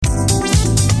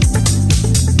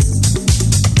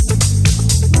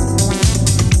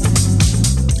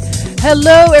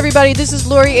Hello, everybody. This is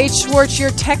Lori H. Schwartz,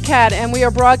 your Tech Cat, and we are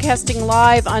broadcasting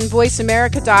live on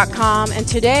voiceamerica.com. And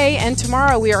today and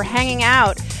tomorrow we are hanging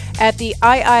out at the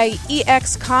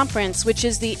IIeX conference, which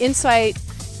is the Insight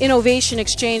Innovation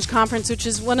Exchange Conference, which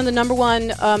is one of the number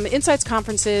one insights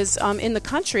conferences in the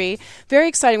country. Very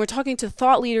exciting. We're talking to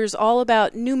thought leaders all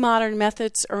about new modern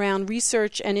methods around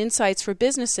research and insights for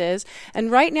businesses.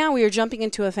 And right now we are jumping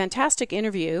into a fantastic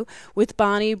interview with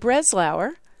Bonnie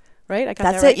Breslauer. Right? I got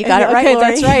that's that right. It. You got it right, Okay,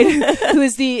 Lori. that's right. Who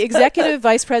is the Executive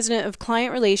Vice President of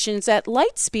Client Relations at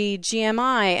Lightspeed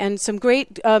GMI, and some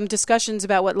great discussions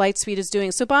about what Lightspeed is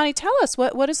doing. So, Bonnie, tell us,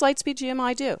 what does Lightspeed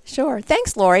GMI do? Sure.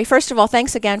 Thanks, Lori. First of all,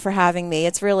 thanks again for having me.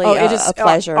 It's really a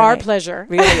pleasure. Our pleasure.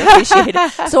 Really appreciate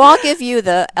it. So I'll give you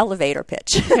the elevator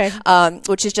pitch, okay.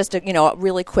 Which is just a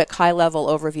really quick, high-level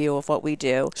overview of what we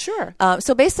do. Sure.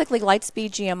 So basically,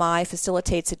 Lightspeed GMI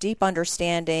facilitates a deep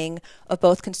understanding of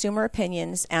both consumer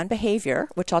opinions and behavior,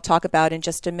 which I'll talk about in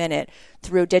just a minute,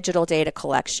 through digital data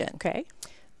collection. Okay.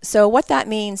 So what that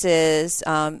means is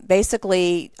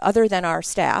basically, other than our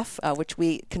staff, which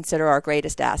we consider our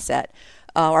greatest asset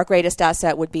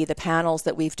would be the panels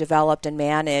that we've developed and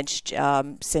managed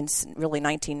since really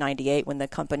 1998 when the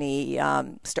company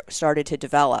started to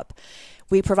develop.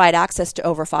 We provide access to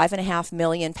over 5.5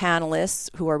 million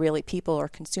panelists who are really people or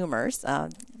consumers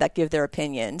that give their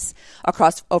opinions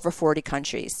across over 40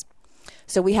 countries.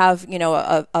 So we have,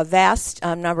 a vast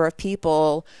number of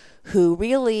people who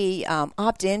really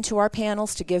opt into our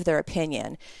panels to give their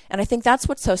opinion. And I think that's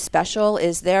what's so special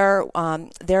is they're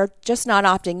just not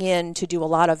opting in to do a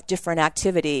lot of different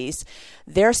activities.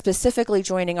 They're specifically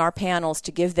joining our panels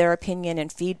to give their opinion and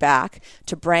feedback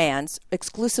to brands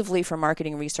exclusively for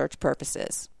marketing research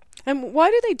purposes. And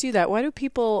why do they do that? Why do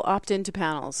people opt into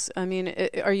panels? I mean,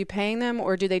 are you paying them,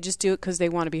 or do they just do it because they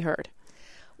want to be heard?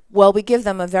 Well, we give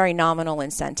them a very nominal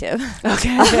incentive.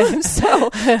 Okay. So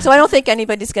I don't think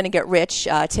anybody's going to get rich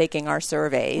taking our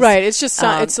surveys. Right. It's just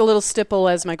it's a little stipple,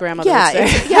 as my grandmother would say.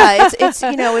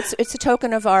 It's a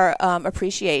token of our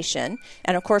appreciation,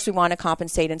 and of course we want to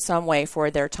compensate in some way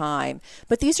for their time.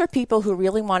 But these are people who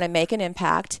really want to make an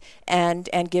impact and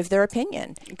give their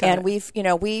opinion.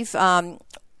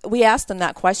 We asked them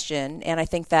that question, and I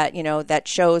think that that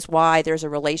shows why there's a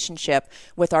relationship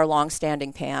with our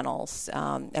long-standing panels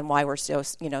and why we're so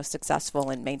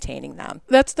successful in maintaining them.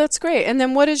 That's great. And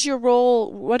then what is your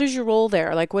role? What is your role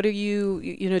there? Like, what are you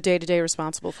day to day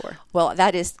responsible for? Well,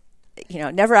 that is.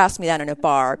 Never ask me that in a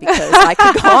bar because I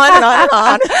could go on and on and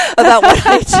on about what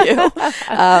I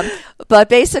do. But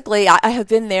basically, I have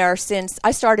been there since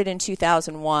I started in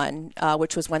 2001,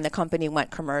 which was when the company went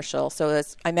commercial. So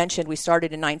as I mentioned, we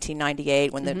started in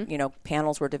 1998 when the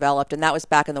panels were developed, and that was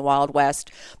back in the Wild West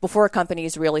before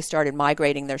companies really started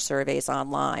migrating their surveys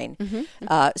online.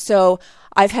 So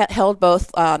I've held both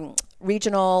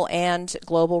regional and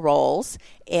global roles.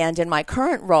 And in my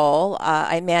current role,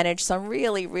 I manage some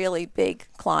really, really big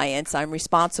clients. I'm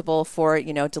responsible for,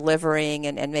 delivering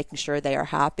and making sure they are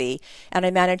happy. And I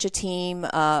manage a team,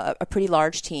 a pretty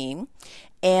large team.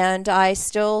 And I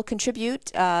still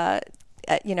contribute,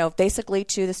 basically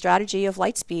to the strategy of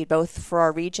Lightspeed, both for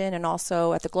our region and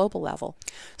also at the global level.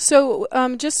 So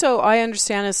just so I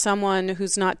understand, as someone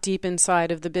who's not deep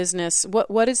inside of the business,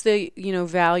 what is the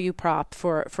value prop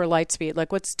for Lightspeed?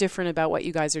 Like, what's different about what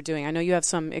you guys are doing? I know you have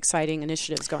some exciting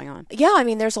initiatives going on. Yeah, I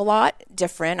mean, there's a lot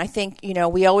different. I think,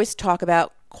 we always talk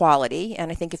about quality,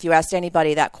 and I think if you asked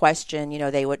anybody that question,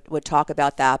 they would talk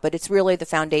about that. But it's really the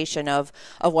foundation of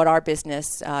what our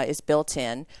business is built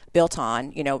on,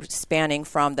 spanning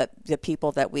from the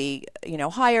people that we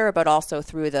hire, but also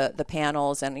through the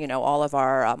panels and all of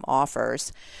our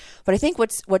offers. But I think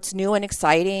what's new and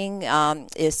exciting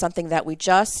is something that we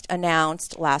just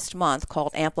announced last month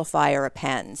called Amplifier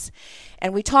Appends.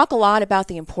 And we talk a lot about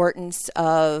the importance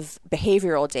of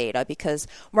behavioral data because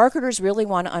marketers really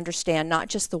want to understand not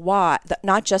just the why,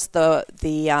 not just the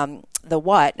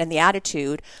what and the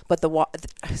attitude, but the why.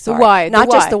 Just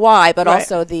the why, but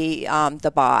also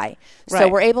the buy. So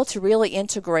we're able to really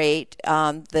integrate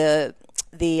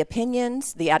the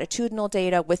opinions, the attitudinal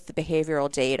data with the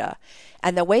behavioral data.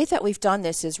 And the way that we've done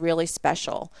this is really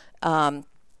special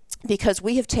because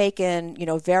we have taken,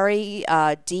 very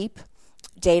deep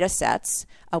data sets.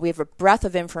 We have a breadth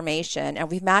of information, and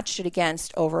we've matched it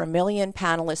against over 1 million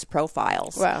panelist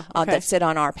profiles that sit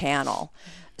on our panel.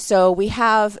 So we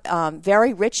have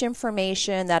very rich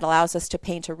information that allows us to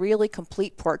paint a really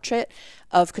complete portrait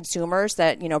of consumers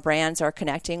that, brands are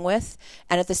connecting with.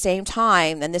 And at the same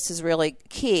time, and this is really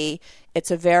key, it's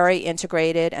a very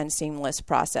integrated and seamless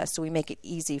process. So we make it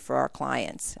easy for our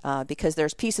clients because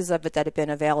there's pieces of it that have been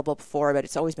available before, but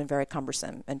it's always been very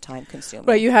cumbersome and time consuming.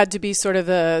 Right, you had to be sort of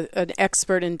an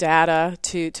expert in data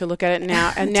to look at it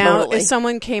now. And now Totally. if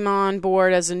someone came on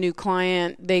board as a new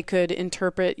client, they could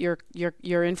interpret your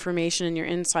information and your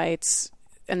insights,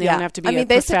 and they don't have to be a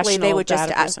basically professional they would just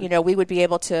data person. we would be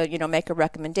able to make a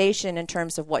recommendation in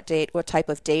terms of what type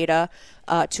of data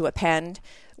to append,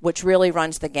 which really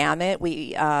runs the gamut.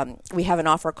 We have an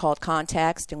offer called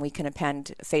Context, and we can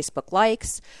append Facebook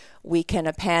likes. We can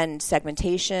append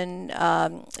segmentation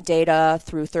data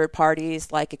through third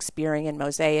parties like Experian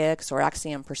Mosaics or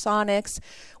Axiom Personix.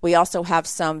 We also have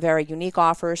some very unique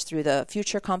offers through the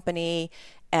Future Company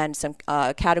and some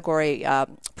category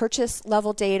purchase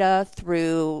level data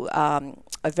through a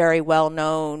very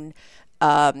well-known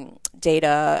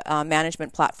data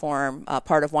management platform,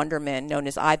 part of Wonderman, known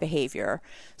as iBehavior.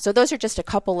 So those are just a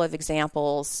couple of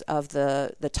examples of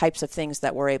the types of things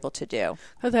that we're able to do.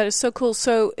 Oh, that is so cool.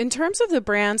 So in terms of the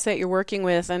brands that you're working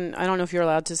with, and I don't know if you're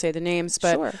allowed to say the names,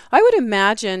 but Sure. I would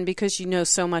imagine, because you know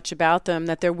so much about them,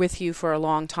 that they're with you for a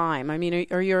long time. I mean,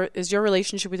 is your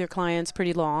relationship with your clients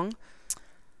pretty long?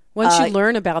 Once you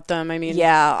learn about them,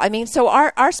 so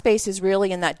our space is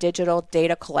really in that digital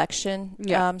data collection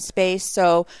space.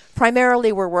 So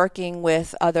primarily we're working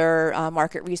with other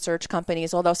market research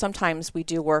companies, although sometimes we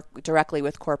do work directly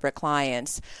with corporate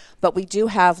clients. But we do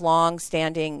have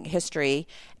long-standing history,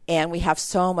 and we have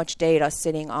so much data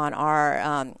sitting on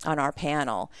our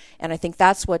panel. And I think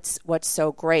that's what's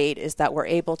so great, is that we're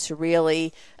able to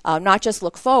really not just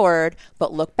look forward,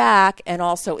 but look back and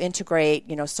also integrate,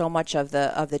 so much of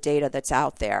the data that's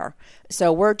out there.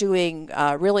 So we're doing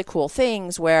really cool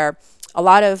things where a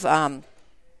lot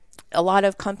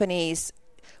of companies,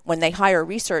 when they hire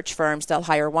research firms, they'll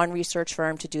hire one research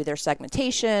firm to do their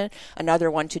segmentation,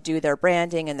 another one to do their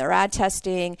branding and their ad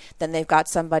testing. Then they've got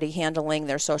somebody handling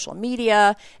their social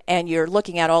media, and you're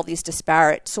looking at all these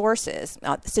disparate sources.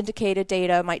 Syndicated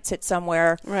data might sit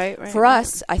somewhere. Right. For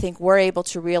us, I think we're able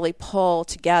to really pull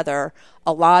together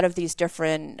a lot of these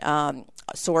different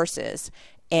sources.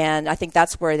 And I think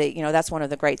that's where that's one of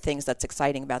the great things that's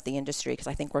exciting about the industry, because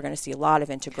I think we're going to see a lot of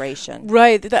integration.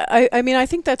 Right. I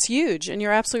think that's huge. And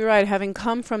you're absolutely right. Having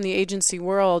come from the agency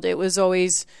world, it was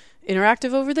always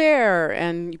interactive over there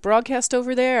and broadcast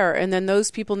over there. And then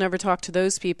those people never talked to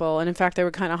those people. And in fact, they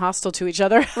were kind of hostile to each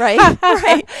other.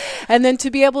 Right. And then to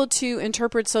be able to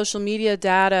interpret social media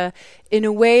data in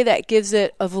a way that gives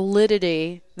it a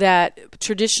validity that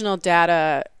traditional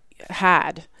data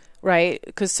had. Right,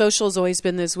 because social has always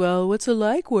been this, well, what's a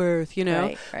like worth,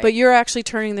 Right. But you're actually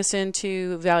turning this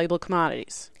into valuable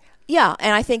commodities. Yeah,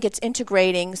 and I think it's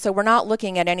integrating. So we're not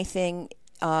looking at anything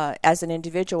as an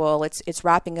individual. It's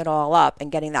wrapping it all up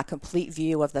and getting that complete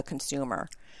view of the consumer.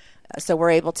 So we're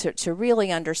able to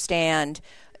really understand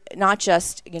not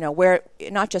just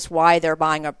why they're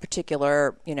buying a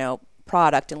particular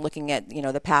product and looking at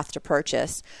the path to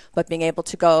purchase, but being able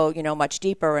to go much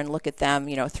deeper and look at them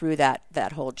through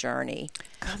that whole journey.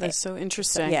 God, that's so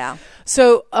interesting. Yeah.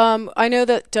 So I know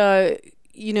that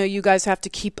you guys have to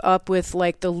keep up with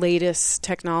like the latest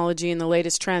technology and the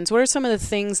latest trends. What are some of the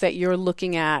things that you're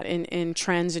looking at in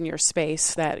trends in your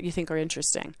space that you think are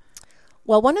interesting?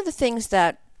 Well, one of the things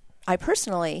that I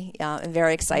personally am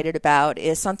very excited about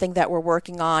is something that we're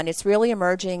working on. It's really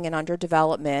emerging and under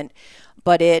development,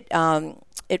 but it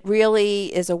really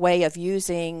is a way of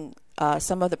using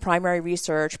some of the primary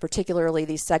research, particularly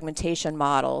these segmentation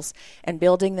models, and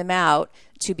building them out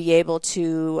to be able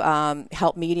to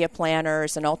help media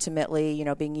planners and ultimately,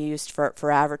 being used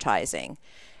for advertising.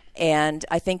 And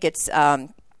I think it's a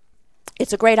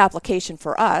great application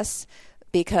for us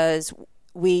because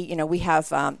we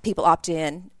have people opt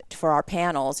in for our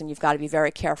panels, and you've got to be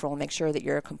very careful and make sure that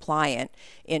you're compliant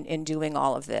in doing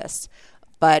all of this.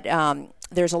 But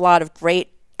there's a lot of great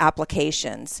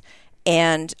applications.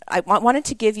 And I wanted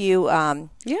to give you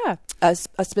a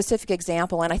specific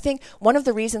example. And I think one of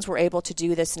the reasons we're able to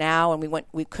do this now and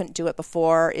we couldn't do it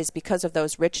before is because of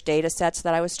those rich data sets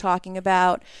that I was talking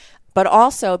about, but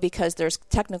also because there's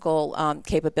technical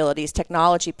capabilities,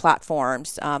 technology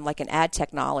platforms like an ad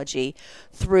technology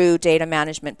through data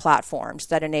management platforms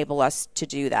that enable us to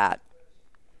do that.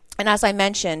 And as I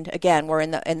mentioned, again, we're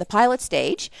in the pilot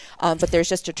stage, but there's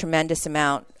just a tremendous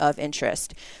amount of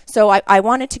interest. So I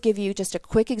wanted to give you just a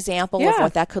quick example of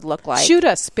what that could look like. Shoot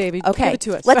us, baby. Okay. Give it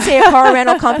to us. Let's say a car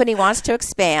rental company wants to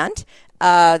expand.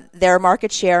 their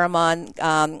market share among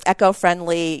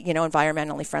eco-friendly,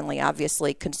 environmentally friendly,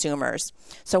 obviously, consumers.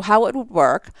 So how it would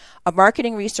work, a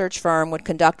marketing research firm would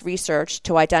conduct research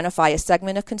to identify a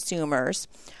segment of consumers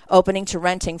opening to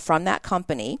renting from that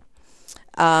company,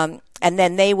 and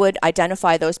then they would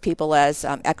identify those people as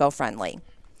eco-friendly.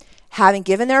 Having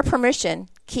given their permission,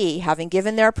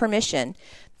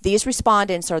 these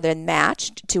respondents are then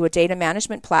matched to a data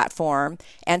management platform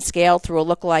and scaled through a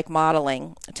lookalike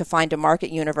modeling to find a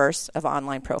market universe of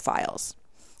online profiles,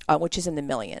 which is in the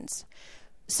millions.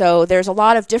 So there's a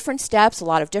lot of different steps, a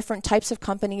lot of different types of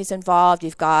companies involved.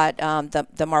 You've got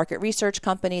the market research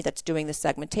company that's doing the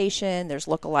segmentation. There's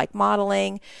lookalike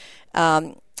modeling.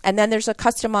 And then there's a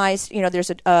customized,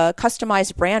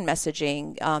 customized brand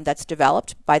messaging that's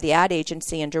developed by the ad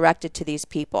agency and directed to these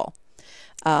people.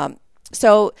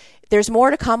 So there's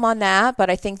more to come on that, but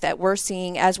I think that we're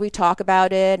seeing, as we talk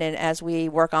about it and as we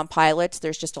work on pilots,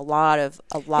 there's just a lot of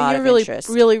interest.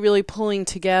 Really pulling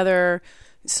together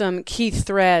some key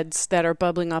threads that are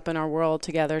bubbling up in our world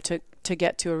together to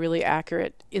get to a really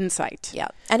accurate insight. Yeah,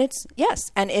 and it's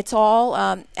all,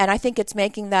 and I think it's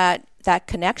making that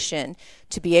connection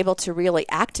to be able to really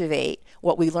activate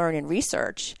what we learn in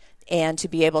research and to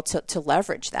be able to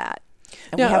leverage that.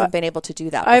 And we haven't been able to do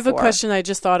that before. I have a question I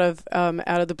just thought of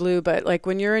out of the blue, but like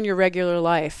when you're in your regular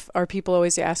life, are people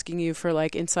always asking you for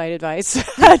like insight advice?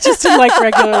 Just in like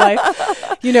regular life,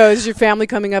 is your family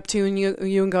coming up to you and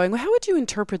you and going, well, how would you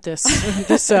interpret this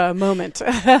moment?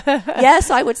 Yes,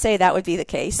 I would say that would be the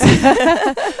case.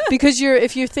 Because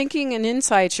if you're thinking in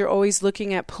insights, you're always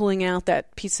looking at pulling out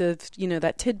that piece of,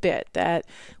 that tidbit that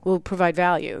will provide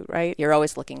value, right? You're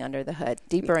always looking under the hood,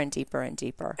 deeper and deeper and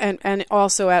deeper. And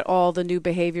also at all the new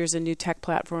behaviors and new tech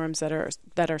platforms that are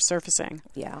surfacing.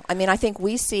 Yeah, I mean, I think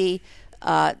we see,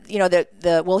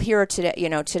 we'll hear today.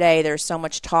 Today there's so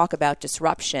much talk about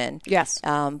disruption. Yes,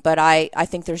 but I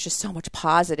think there's just so much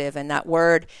positive, and that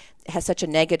word has such a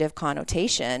negative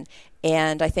connotation.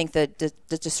 And I think the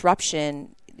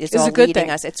disruption is all a good leading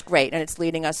thing. us. It's great, and it's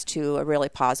leading us to a really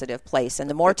positive place. And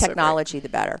the more technology, the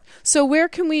better. So where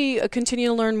can we continue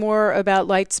to learn more about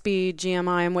Lightspeed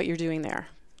GMI and what you're doing there?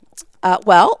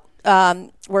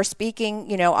 We're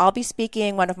speaking, I'll be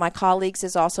speaking. One of my colleagues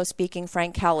is also speaking,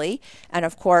 Frank Kelly. And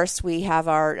of course, we have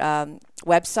our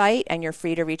website, and you're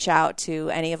free to reach out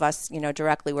to any of us,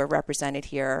 directly. We're represented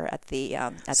here at the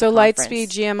conference. So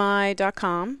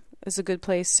lightspeedgmi.com is a good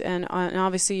place. And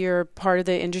obviously, you're part of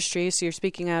the industry, so you're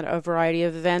speaking at a variety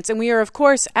of events. And we are, of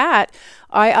course, at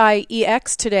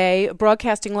IIeX today,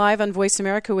 broadcasting live on Voice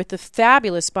America with the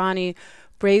fabulous Bonnie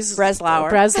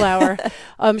Breslauer.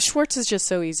 Schwartz is just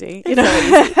so easy.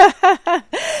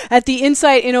 At the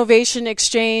Insight Innovation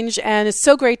Exchange, and it's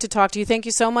so great to talk to you. Thank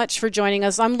you so much for joining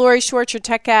us. I'm Lori Schwartz, your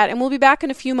Tech Cat, and we'll be back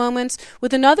in a few moments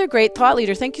with another great thought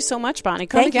leader. Thank you so much, Bonnie.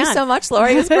 Come again. Thank you so much,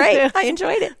 Lori. It was great. I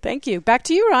enjoyed it. Thank you. Back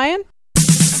to you, Ryan.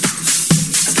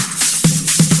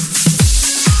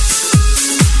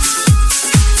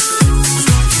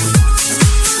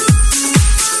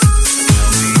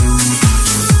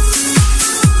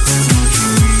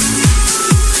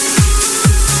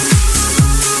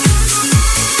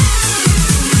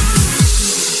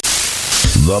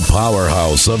 The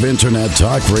powerhouse of Internet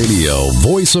Talk Radio,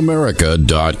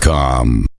 voiceamerica.com.